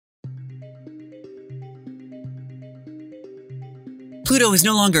Pluto is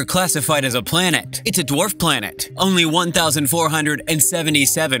no longer classified as a planet. It's a dwarf planet, only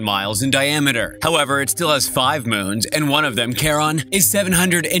 1,477 miles in diameter. However, it still has 5 moons, and one of them, Charon, is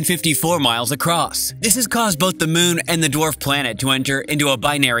 754 miles across. This has caused both the moon and the dwarf planet to enter into a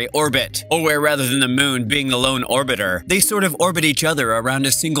binary orbit, or where rather than the moon being the lone orbiter, they sort of orbit each other around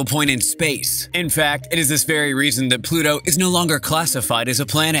a single point in space. In fact, it is this very reason that Pluto is no longer classified as a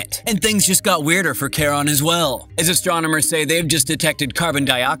planet. And things just got weirder for Charon as well. As astronomers say, they have just detected carbon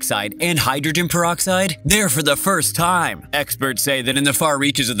dioxide and hydrogen peroxide there for the first time. Experts say that in the far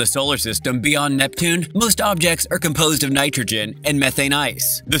reaches of the solar system beyond Neptune, most objects are composed of nitrogen and methane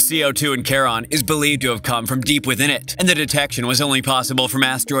ice. The CO2 in Charon is believed to have come from deep within it, and the detection was only possible from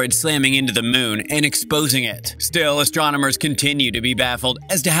asteroids slamming into the moon and exposing it. Still, astronomers continue to be baffled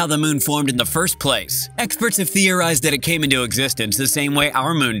as to how the moon formed in the first place. Experts have theorized that it came into existence the same way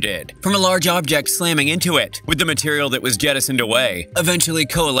our moon did, from a large object slamming into it, with the material that was jettisoned away, eventually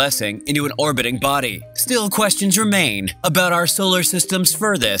coalescing into an orbiting body. Still, questions remain about our solar system's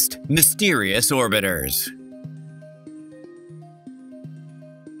furthest mysterious orbiters.